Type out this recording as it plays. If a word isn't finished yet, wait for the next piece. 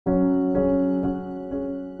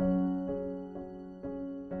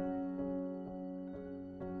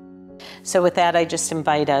So with that, I just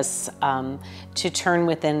invite us to turn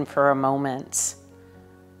within for a moment.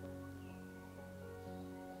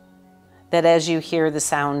 That as you hear the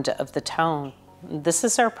sound of the tone, this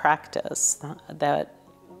is our practice, that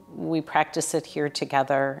we practice it here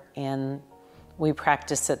together and we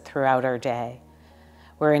practice it throughout our day,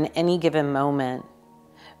 where in any given moment,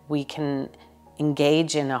 we can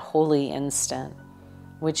engage in a holy instant,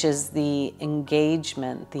 which is the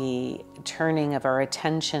engagement, the turning of our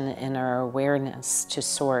attention and our awareness to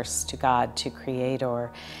Source, to God, to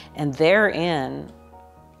Creator. And therein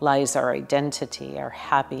lies our identity, our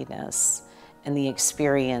happiness, and the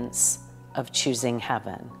experience of choosing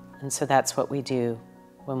heaven. And so that's what we do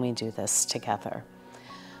when we do this together.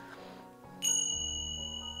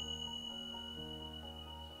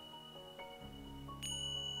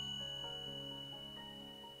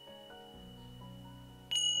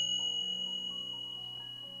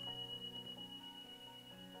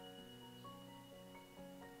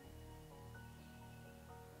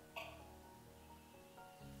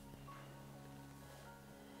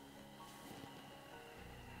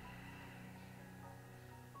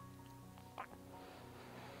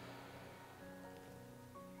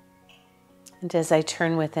 And as I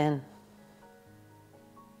turn within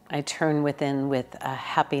with a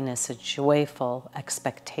happiness, a joyful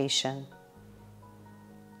expectation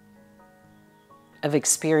of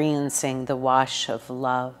experiencing the wash of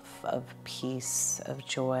love, of peace, of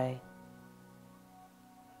joy,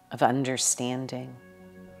 of understanding,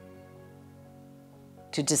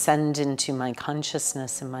 to descend into my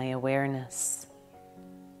consciousness and my awareness,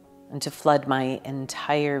 and to flood my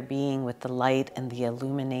entire being with the light and the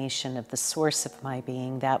illumination of the source of my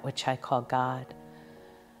being, that which I call God,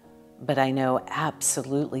 but I know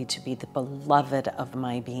absolutely to be the beloved of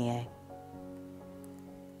my being,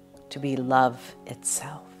 to be love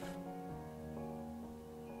itself.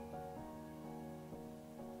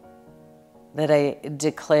 That I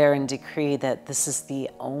declare and decree that this is the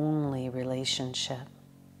only relationship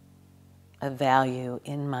of value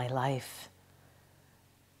in my life,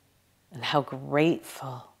 and how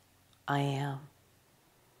grateful I am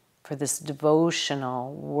for this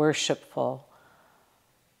devotional, worshipful,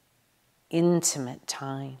 intimate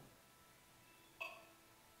time.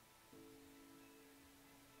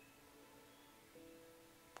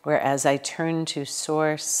 Where as I turn to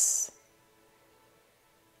Source,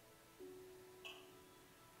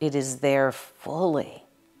 it is there fully,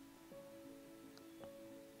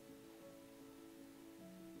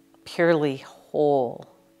 purely whole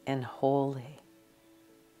and holy,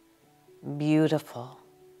 beautiful,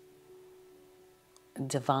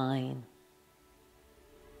 divine,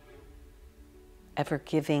 ever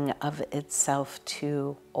giving of itself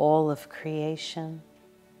to all of creation,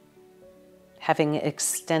 having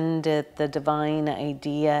extended the divine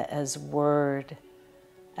idea as Word,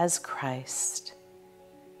 as Christ.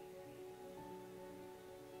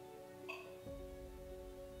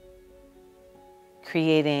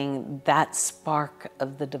 Creating that spark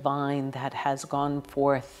of the divine that has gone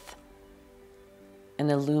forth and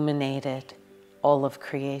illuminated all of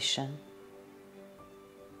creation.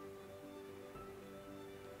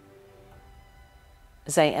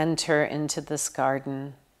 As I enter into this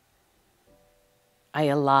garden, I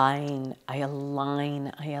align, I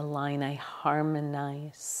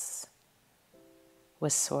harmonize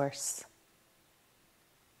with Source.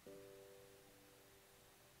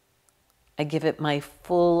 I give it my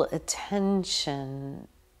full attention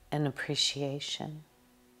and appreciation.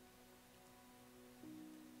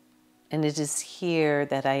 And it is here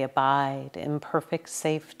that I abide in perfect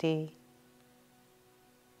safety,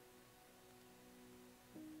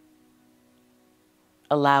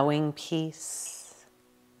 allowing peace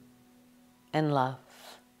and love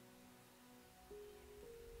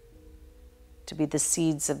to be the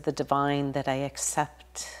seeds of the divine that I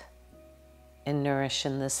accept and nourish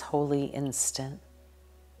in this holy instant.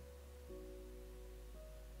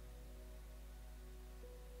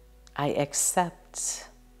 I accept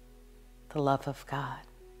the love of God.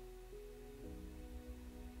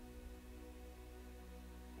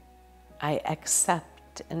 I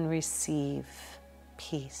accept and receive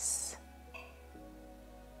peace.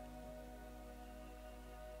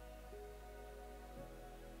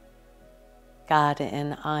 God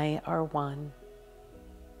and I are one.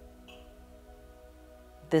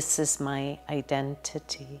 This is my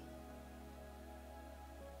identity.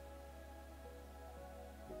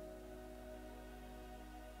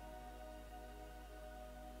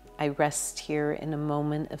 I rest here in a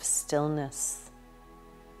moment of stillness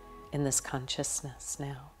in this consciousness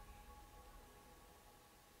now.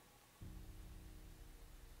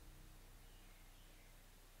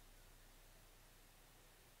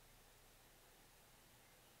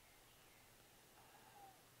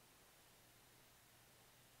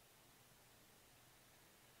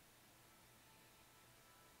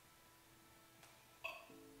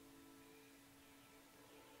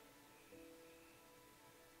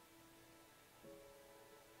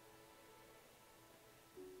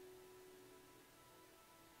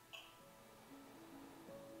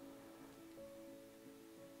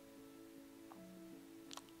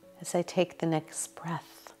 As I take the next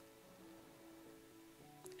breath,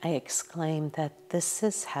 I exclaim that this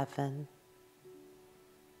is heaven.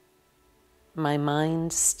 My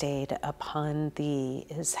mind stayed upon thee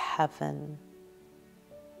is heaven.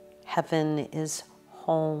 Heaven is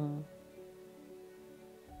home.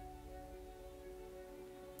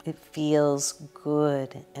 It feels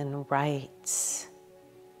good and right,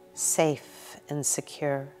 safe and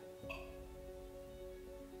secure.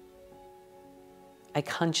 I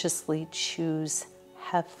consciously choose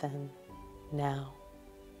heaven now.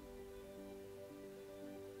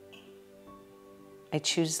 I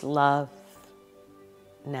choose love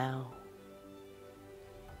now.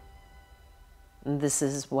 And this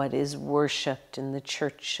is what is worshipped in the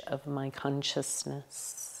church of my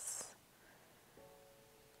consciousness.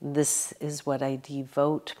 This is what I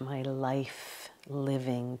devote my life,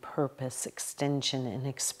 living, purpose, extension, and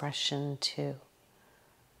expression to.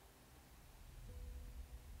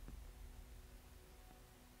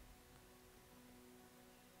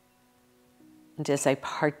 And as I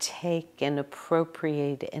partake and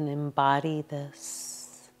appropriate and embody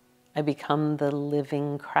this, I become the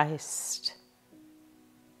living Christ.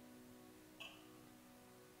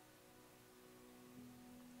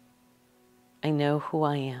 I know who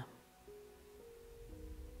I am.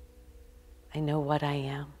 I know what I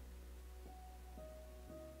am.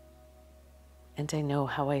 And I know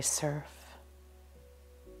how I serve.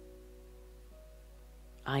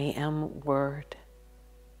 I am Word.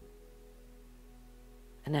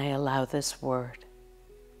 And I allow this Word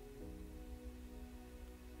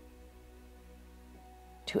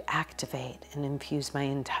to activate and infuse my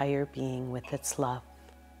entire being with its love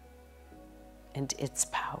and its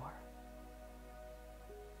power.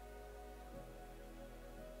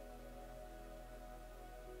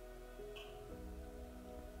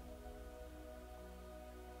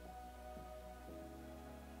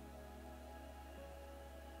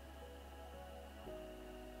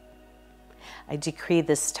 I decree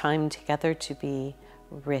this time together to be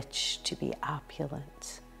rich, to be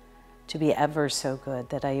opulent, to be ever so good,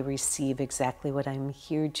 that I receive exactly what I'm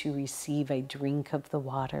here to receive. I drink of the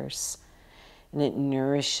waters, and it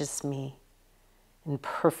nourishes me in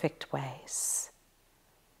perfect ways.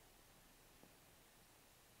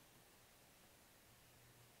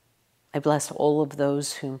 I bless all of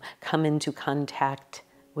those who come into contact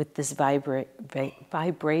with this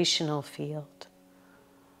vibrational field,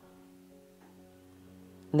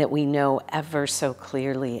 and that we know ever so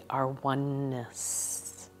clearly our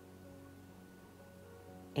oneness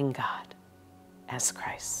in God as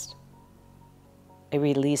Christ. I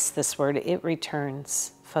release this word. It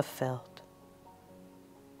returns fulfilled.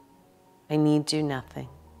 I need do nothing.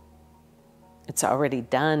 It's already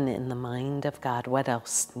done in the mind of God. What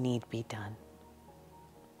else need be done?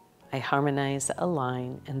 I harmonize,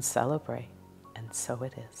 align, and celebrate, and so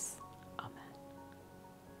it is. Amen.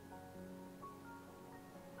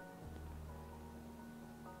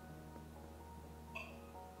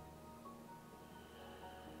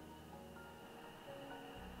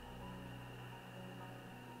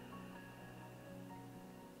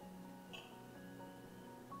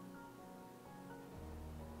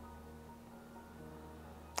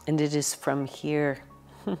 And it is from here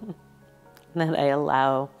that I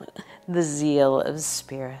allow the zeal of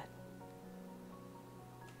Spirit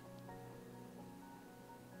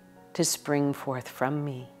to spring forth from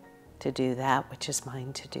me to do that which is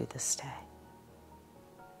mine to do this day.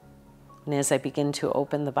 And as I begin to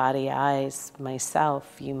open the body eyes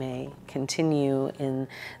myself, you may continue in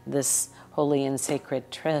this holy and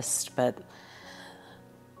sacred tryst, but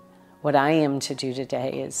what I am to do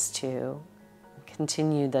today is to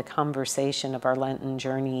continue the conversation of our Lenten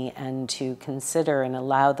journey and to consider and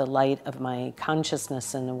allow the light of my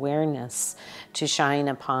consciousness and awareness to shine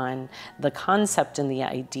upon the concept and the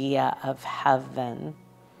idea of heaven.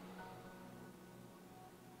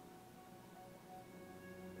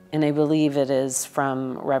 And I believe it is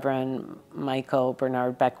from Reverend Michael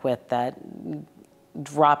Bernard Beckwith that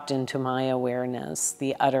dropped into my awareness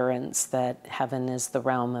the utterance that heaven is the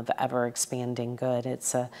realm of ever-expanding good.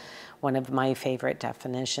 It's one of my favorite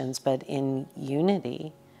definitions, but in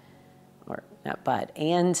unity, or not but,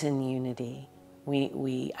 and in unity,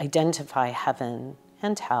 we identify heaven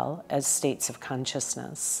and hell as states of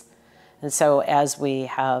consciousness. And so as we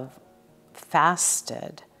have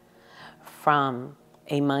fasted from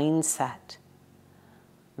a mindset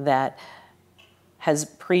that has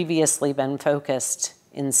previously been focused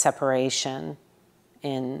in separation,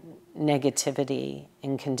 in negativity,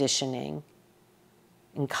 in conditioning,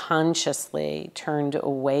 and consciously turned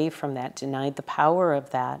away from that, denied the power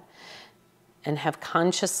of that, and have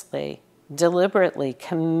consciously deliberately,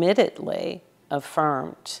 committedly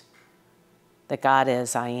affirmed that God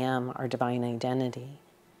is, I am, our divine identity,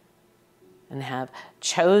 and have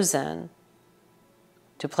chosen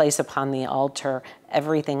to place upon the altar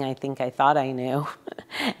everything I think I thought I knew,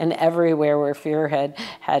 and everywhere where fear had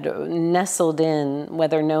nestled in,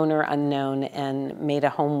 whether known or unknown, and made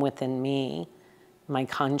a home within me, my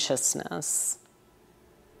consciousness.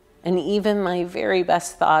 And even my very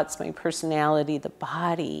best thoughts, my personality, the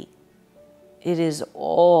body, it is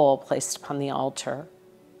all placed upon the altar,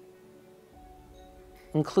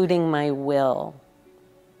 including my will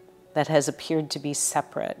that has appeared to be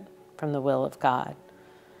separate from the will of God,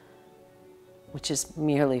 which is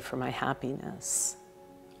merely for my happiness,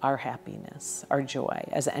 our joy,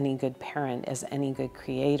 as any good parent, as any good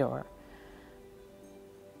creator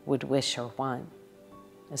would wish or want,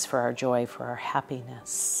 is for our joy, for our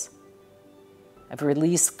happiness. I've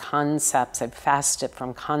released concepts, I've fasted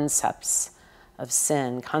from concepts of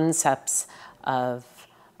sin, concepts of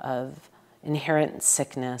inherent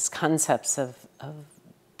sickness, concepts of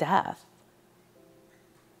death.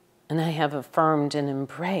 And I have affirmed and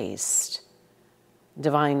embraced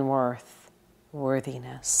divine worth,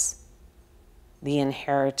 worthiness, the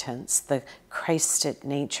inheritance, the Christed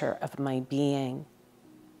nature of my being,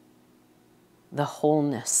 the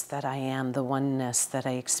wholeness that I am, the oneness that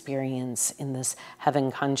I experience in this heaven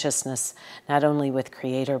consciousness, not only with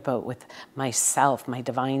Creator, but with myself, my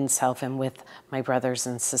divine self, and with my brothers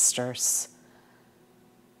and sisters.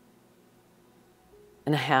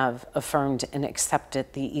 And I have affirmed and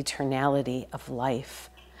accepted the eternality of life.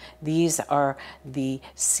 These are the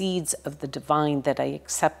seeds of the divine that I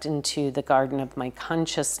accept into the garden of my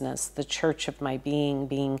consciousness, the church of my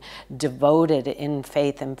being devoted in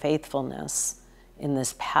faith and faithfulness in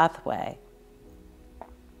this pathway.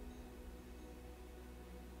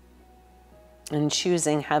 And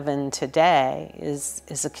choosing heaven today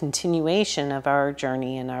is a continuation of our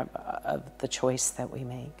journey and of the choice that we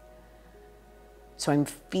make. So I'm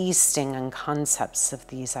feasting on concepts of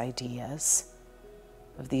these ideas,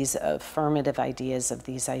 of these affirmative ideas, of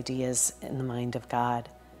these ideas in the mind of God.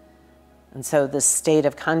 And so the state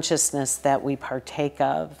of consciousness that we partake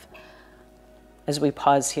of, as we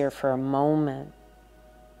pause here for a moment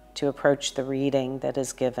to approach the reading that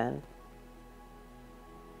is given.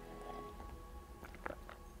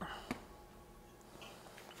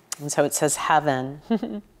 And so it says,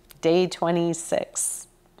 heaven, day 26.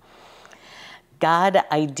 God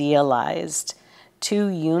idealized two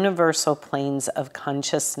universal planes of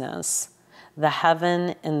consciousness, the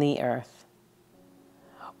heaven and the earth.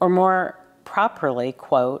 Or more properly,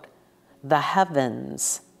 quote, the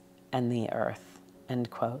heavens and the earth, end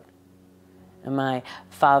quote. In my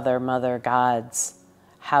Father, Mother, God's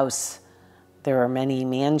house, there are many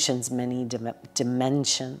mansions, many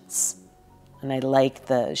dimensions. And I like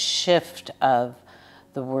the shift of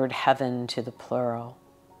the word heaven to the plural.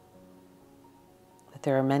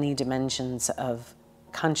 There are many dimensions of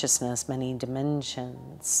consciousness, many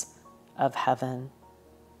dimensions of heaven.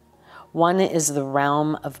 One is the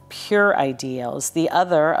realm of pure ideals, the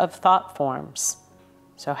other of thought forms.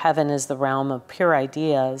 So heaven is the realm of pure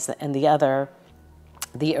ideas, and the other,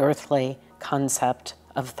 the earthly concept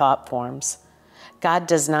of thought forms. God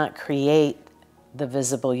does not create the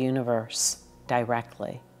visible universe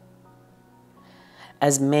directly.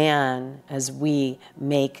 As man, as we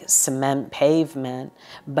make cement pavement,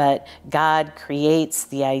 but God creates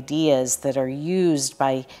the ideas that are used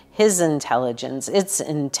by His intelligence, its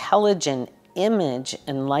intelligent image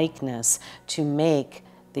and likeness to make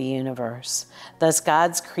the universe. Thus,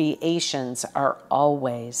 God's creations are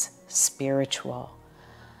always spiritual.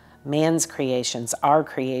 Man's creations, our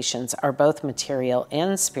creations, are both material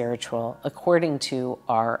and spiritual according to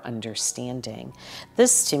our understanding.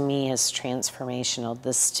 This to me is transformational.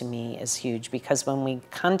 This to me is huge, because when we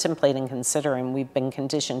contemplate and consider, and we've been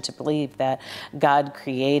conditioned to believe that God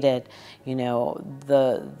created,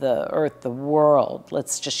 the earth, the world,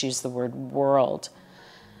 let's just use the word world,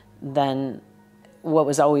 then what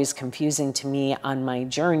was always confusing to me on my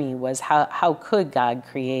journey was how could God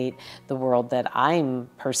create the world that I'm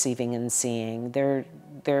perceiving and seeing?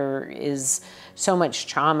 There is so much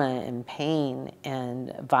trauma and pain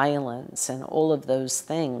and violence and all of those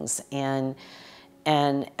things. And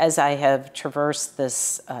as I have traversed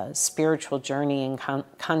this spiritual journey and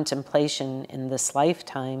contemplation in this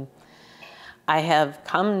lifetime, I have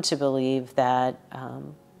come to believe that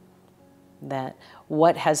that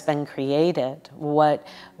what has been created, what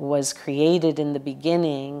was created in the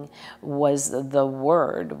beginning, was the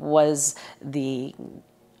Word, was the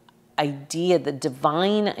idea, the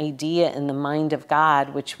divine idea in the mind of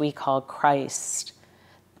God, which we call Christ.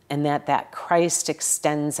 and that Christ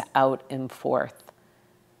extends out and forth.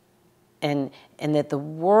 And that the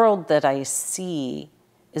world that I see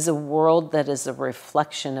is a world that is a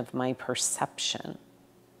reflection of my perception.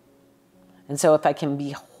 And so if I can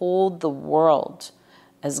behold the world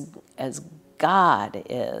as God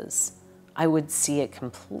is, I would see it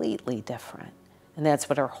completely different. And that's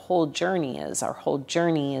what our whole journey is. Our whole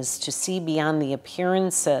journey is to see beyond the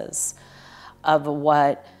appearances of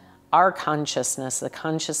what our consciousness, the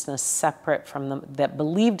consciousness separate from that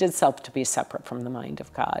believed itself to be separate from the mind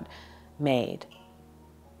of God, made.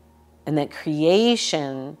 And that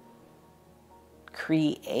creation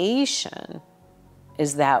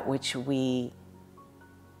is that which we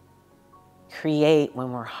create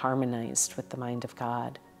when we're harmonized with the mind of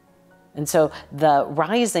God. And so the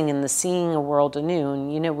rising and the seeing a world anew,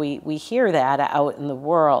 and you know, we hear that out in the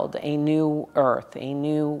world, a new earth, a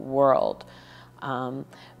new world.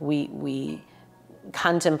 We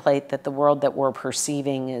contemplate that the world that we're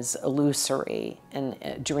perceiving is illusory and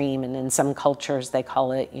a dream, and in some cultures they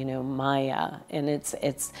call it, you know, Maya, and it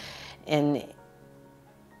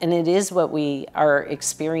is what we are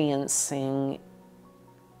experiencing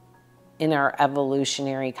in our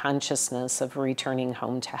evolutionary consciousness of returning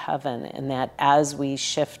home to heaven, and that as we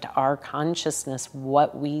shift our consciousness,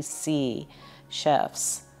 what we see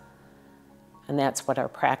shifts, and that's what our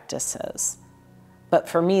practice is. But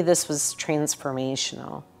for me, this was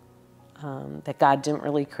transformational, that God didn't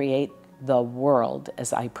really create the world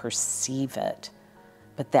as I perceive it,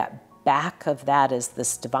 but that back of that is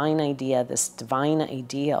this divine idea, this divine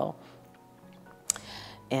ideal,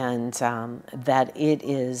 and that it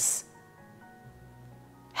is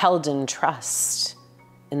held in trust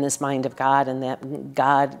in this mind of God, and that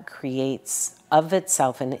God creates of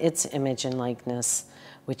itself in its image and likeness,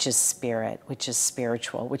 which is spirit, which is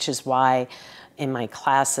spiritual, which is why in my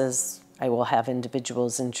classes I will have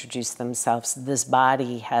individuals introduce themselves. This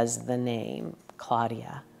body has the name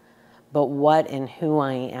Claudia, but what and who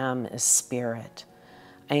I am is spirit.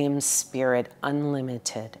 I am spirit,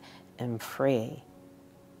 unlimited and free.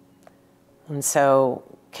 And so,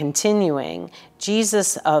 continuing,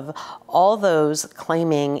 Jesus, of all those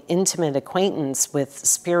claiming intimate acquaintance with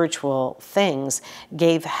spiritual things,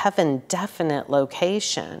 gave heaven definite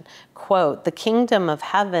location. Quote, "The kingdom of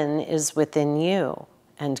heaven is within you,"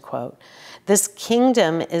 end quote. This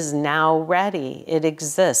kingdom is now ready. It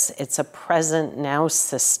exists. It's a present now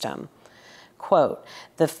system. Quote,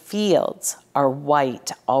 "The fields are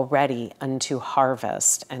white already unto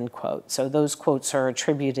harvest," end quote. So those quotes are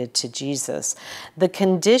attributed to Jesus. The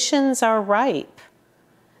conditions are ripe.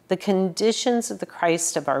 The conditions of the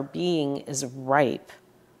Christ of our being is ripe.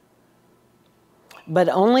 But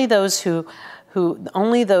only those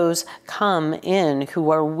only those come in who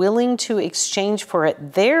are willing to exchange for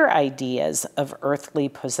it their ideas of earthly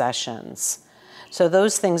possessions. So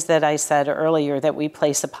those things that I said earlier that we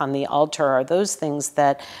place upon the altar are those things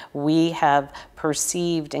that we have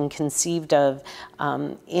perceived and conceived of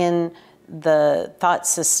in the thought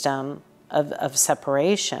system of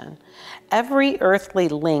separation. Every earthly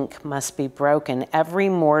link must be broken, every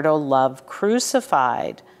mortal love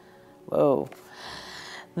crucified. Whoa.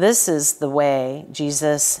 This is the way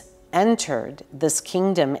Jesus entered this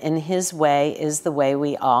kingdom, and his way is the way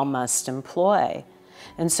we all must employ.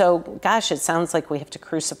 And so, gosh, it sounds like we have to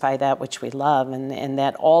crucify that which we love, and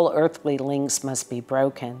that all earthly links must be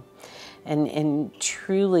broken. And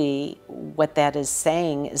truly what that is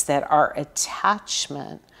saying is that our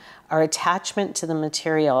attachment to the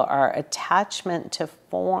material, our attachment to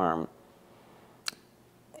form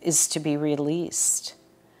is to be released.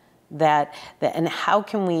 And how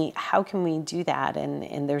can we do that?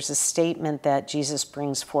 And there's a statement that Jesus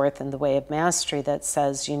brings forth in the Way of Mastery that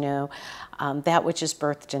says, you know, that which is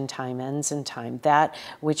birthed in time ends in time. That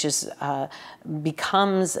which is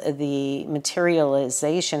becomes the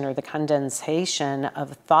materialization or the condensation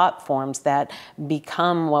of thought forms that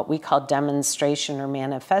become what we call demonstration or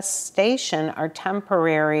manifestation are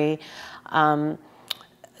temporary.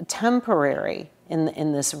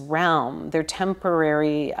 In this realm. They're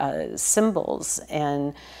temporary symbols,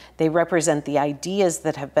 and they represent the ideas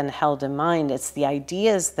that have been held in mind. It's the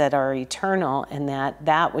ideas that are eternal, and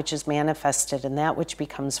that which is manifested and that which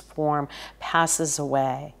becomes form passes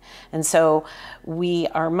away. And so we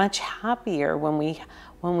are much happier when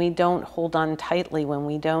we don't hold on tightly, when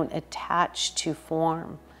we don't attach to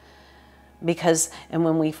form. And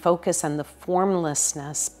when we focus on the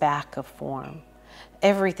formlessness back of form.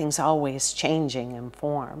 Everything's always changing in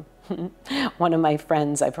form. One of my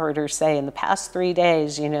friends, I've heard her say, in the past 3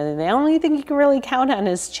 days, the only thing you can really count on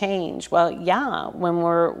is change. Well, yeah,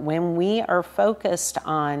 when we are focused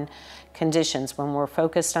on conditions, when we're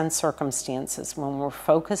focused on circumstances, when we're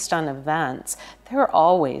focused on events, they're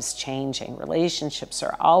always changing. Relationships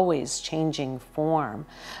are always changing form,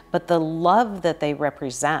 but the love that they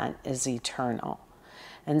represent is eternal.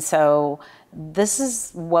 And so this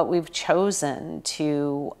is what we've chosen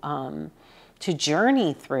to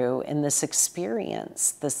journey through in this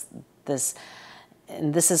experience.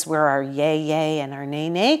 And this is where our yay, yay, and our nay,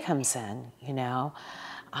 nay comes in,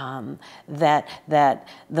 that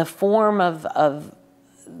the form of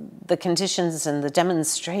the conditions and the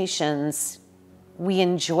demonstrations, we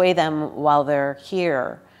enjoy them while they're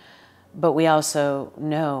here, but we also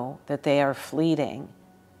know that they are fleeting,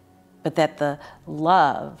 but that the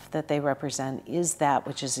love that they represent is that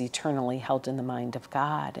which is eternally held in the mind of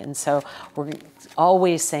God. And so we're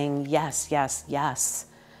always saying yes, yes, yes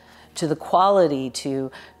to the quality, to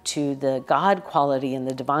the God quality and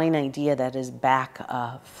the divine idea that is back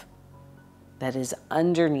of, that is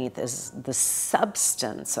underneath, is the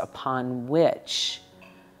substance upon which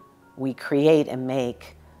we create and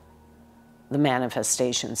make the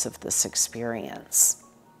manifestations of this experience.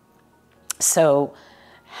 So,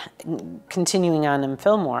 continuing on in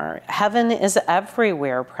Fillmore, heaven is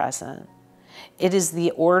everywhere present. It is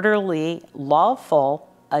the orderly, lawful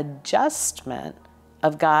adjustment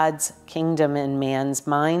of God's kingdom in man's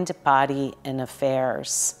mind, body, and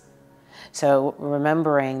affairs. So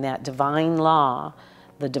remembering that divine law,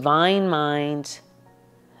 the divine mind,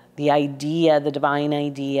 the idea, the divine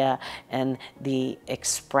idea, and the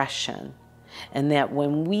expression. And that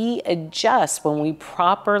when we adjust, when we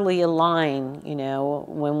properly align,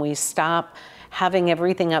 when we stop having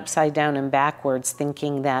everything upside down and backwards,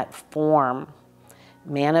 thinking that form,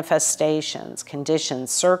 manifestations,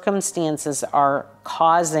 conditions, circumstances are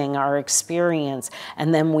causing our experience,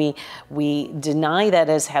 and then we deny that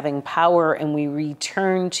as having power, and we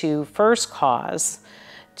return to first cause,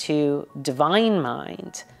 to divine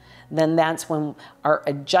mind, then that's when our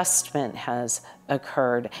adjustment has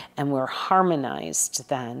occurred and we're harmonized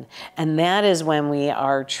then. And that is when we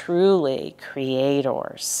are truly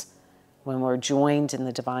creators, when we're joined in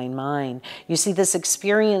the divine mind. You see, this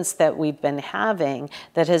experience that we've been having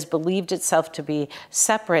that has believed itself to be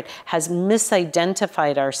separate has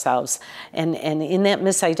misidentified ourselves. And in that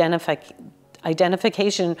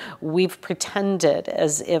misidentification, we've pretended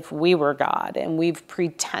as if we were God, and we've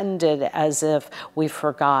pretended as if we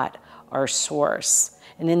forgot our source.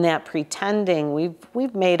 And in that pretending,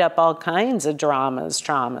 we've made up all kinds of dramas,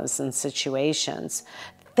 traumas, and situations.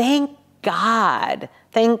 Thank God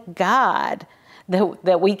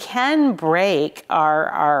that we can break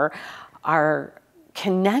our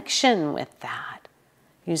connection with that.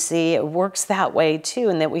 You see, it works that way too,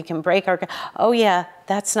 and that we can break oh yeah,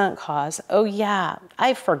 that's not cause. Oh yeah,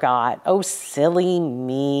 I forgot. Oh, silly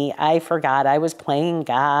me, I forgot I was playing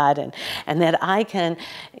God, and that I can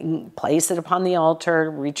place it upon the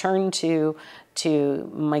altar, return to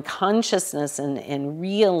my consciousness and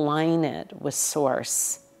realign it with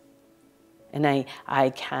source. And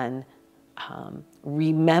I can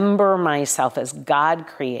remember myself as God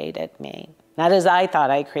created me. Not as I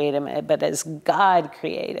thought I created me, but as God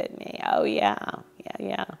created me. Oh yeah.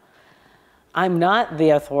 I'm not the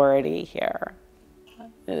authority here.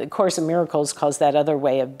 The Course in Miracles calls that other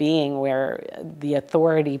way of being, where the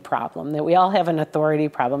authority problem, that we all have an authority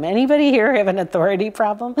problem. Anybody here have an authority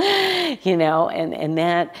problem? And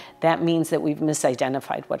that means that we've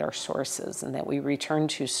misidentified what our source is, and that we return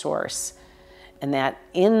to source. And that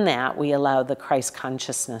in that we allow the Christ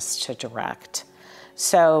consciousness to direct.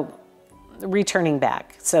 So returning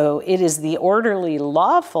back. So it is the orderly,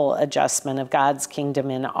 lawful adjustment of God's kingdom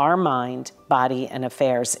in our mind, body, and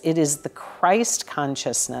affairs. It is the Christ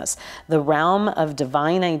consciousness, the realm of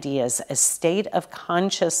divine ideas, a state of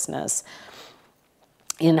consciousness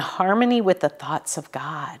in harmony with the thoughts of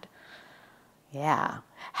God. Yeah.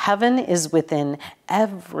 Heaven is within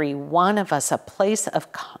every one of us, a conscious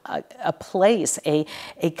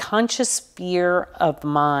sphere of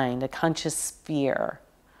mind, a conscious sphere,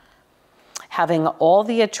 having all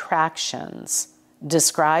the attractions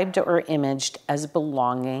described or imaged as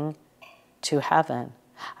belonging to heaven.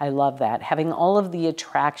 I love that. Having all of the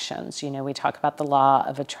attractions, we talk about the law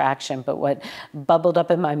of attraction, but what bubbled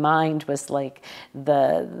up in my mind was like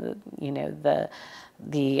the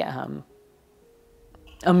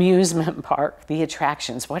amusement park, the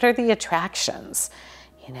attractions. What are the attractions?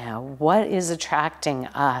 What is attracting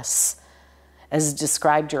us as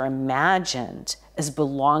described or imagined as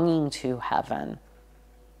belonging to heaven?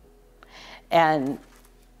 And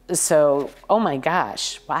So, oh my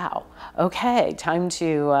gosh, wow. Okay, time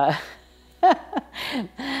to,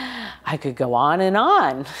 I could go on and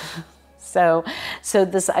on. So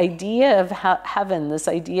this idea of heaven, this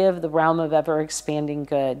idea of the realm of ever-expanding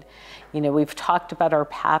good, we've talked about our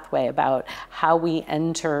pathway, about how we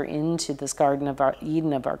enter into this Garden of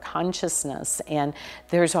Eden of our consciousness. And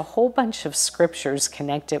there's a whole bunch of scriptures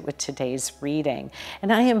connected with today's reading.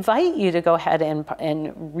 And I invite you to go ahead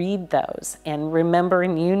and read those, and remember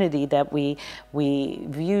in unity that we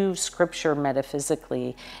view scripture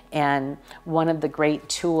metaphysically. And one of the great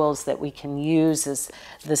tools that we can use is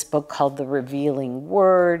this book called The Revealing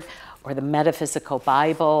Word, or the Metaphysical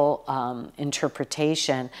Bible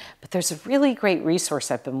interpretation. But there's a really great resource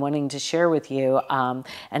I've been wanting to share with you, and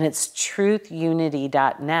it's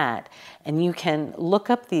truthunity.net. And you can look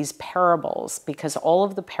up these parables, because all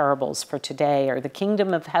of the parables for today are the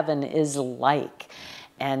kingdom of heaven is like,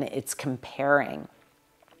 and it's comparing.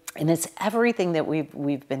 And it's everything that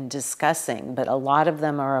we've been discussing, but a lot of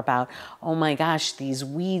them are about, oh my gosh, these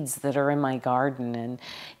weeds that are in my garden, and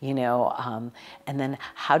and then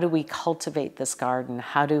how do we cultivate this garden?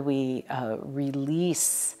 How do we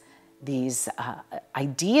release these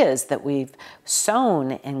ideas that we've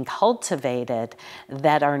sown and cultivated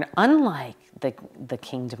that are unlike the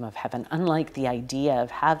kingdom of heaven, unlike the idea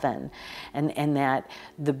of heaven, and that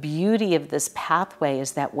the beauty of this pathway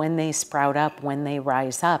is that when they sprout up, when they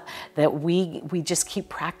rise up, that we just keep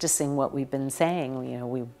practicing what we've been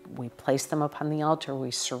saying. We place them upon the altar,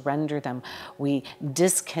 we surrender them, we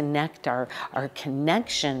disconnect our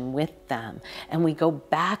connection with them, and we go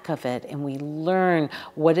back of it, and we learn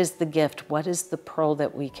what is the gift, what is the pearl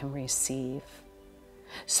that we can receive,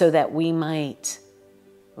 so that we might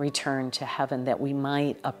return to heaven, that we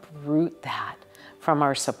might uproot that from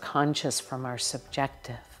our subconscious, from our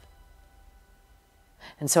subjective.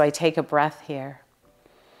 And so I take a breath here.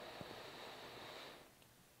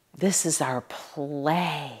 This is our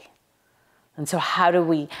play. And so how do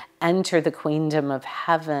we enter the kingdom of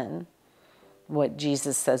heaven? What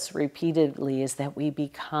Jesus says repeatedly is that we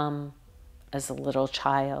become as a little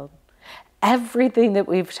child. Everything that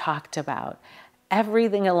we've talked about,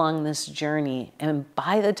 everything along this journey, and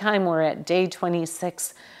by the time we're at day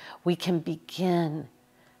 26, we can begin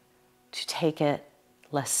to take it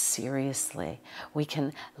less seriously. We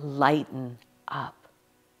can lighten up.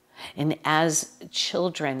 And as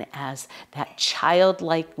children, as that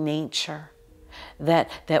childlike nature, that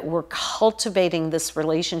we're cultivating this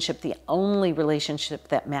relationship, the only relationship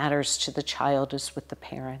that matters to the child is with the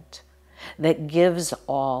parent, that gives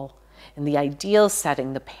all. In the ideal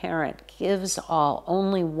setting, the parent gives all,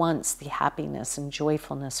 only wants the happiness and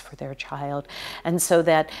joyfulness for their child. And so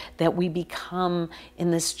that we become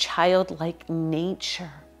in this childlike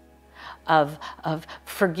nature of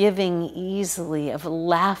forgiving easily, of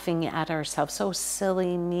laughing at ourselves, so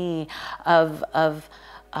silly me, of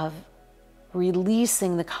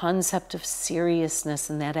releasing the concept of seriousness,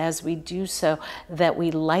 and that as we do so, that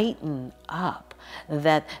we lighten up,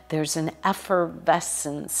 that there's an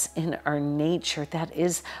effervescence in our nature that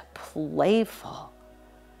is playful,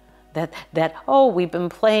 that oh, we've been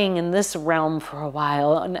playing in this realm for a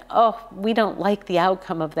while, and oh, we don't like the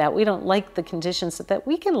outcome of that, we don't like the conditions of that,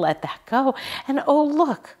 we can let that go, and oh,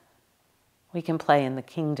 look, we can play in the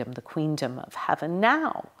kingdom, the queendom of heaven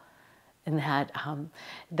now. And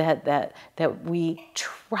that we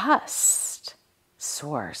trust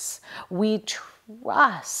Source. We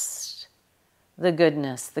trust the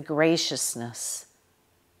goodness, the graciousness,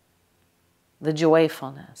 the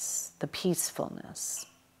joyfulness, the peacefulness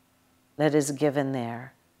that is given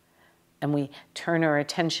there. And we turn our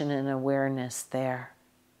attention and awareness there.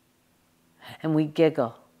 And we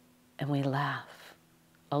giggle and we laugh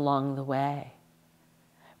along the way.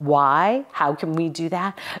 Why? How can we do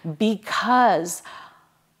that? Because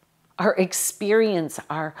our experience,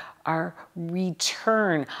 our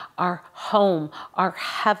return, our home, our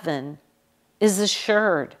heaven is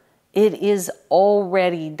assured. It is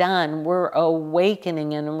already done. We're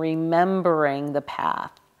awakening and remembering the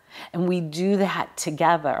path. And we do that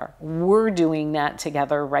together. We're doing that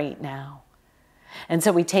together right now. And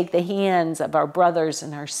so we take the hands of our brothers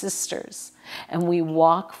and our sisters and we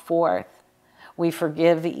walk forth. We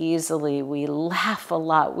forgive easily, we laugh a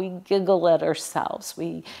lot, we giggle at ourselves,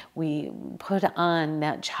 we put on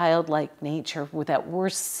that childlike nature that we're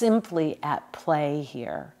simply at play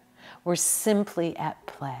here. We're simply at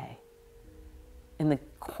play in the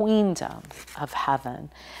queendom of heaven.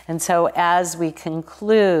 And so as we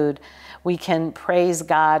conclude, we can praise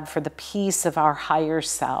God for the peace of our higher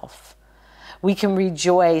self. We can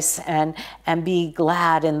rejoice and be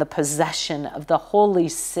glad in the possession of the holy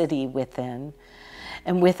city within.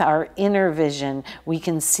 And with our inner vision, we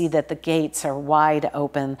can see that the gates are wide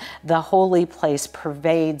open. The holy place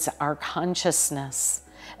pervades our consciousness,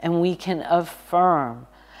 and we can affirm,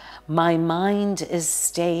 my mind is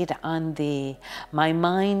stayed on thee. My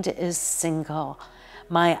mind is single.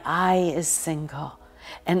 My eye is single.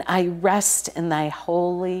 And I rest in thy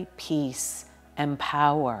holy peace and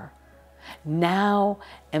power, now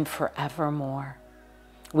and forevermore.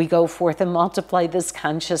 We go forth and multiply this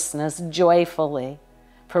consciousness joyfully,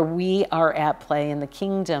 for we are at play in the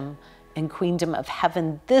kingdom and queendom of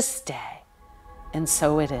heaven this day. And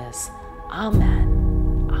so it is. Amen.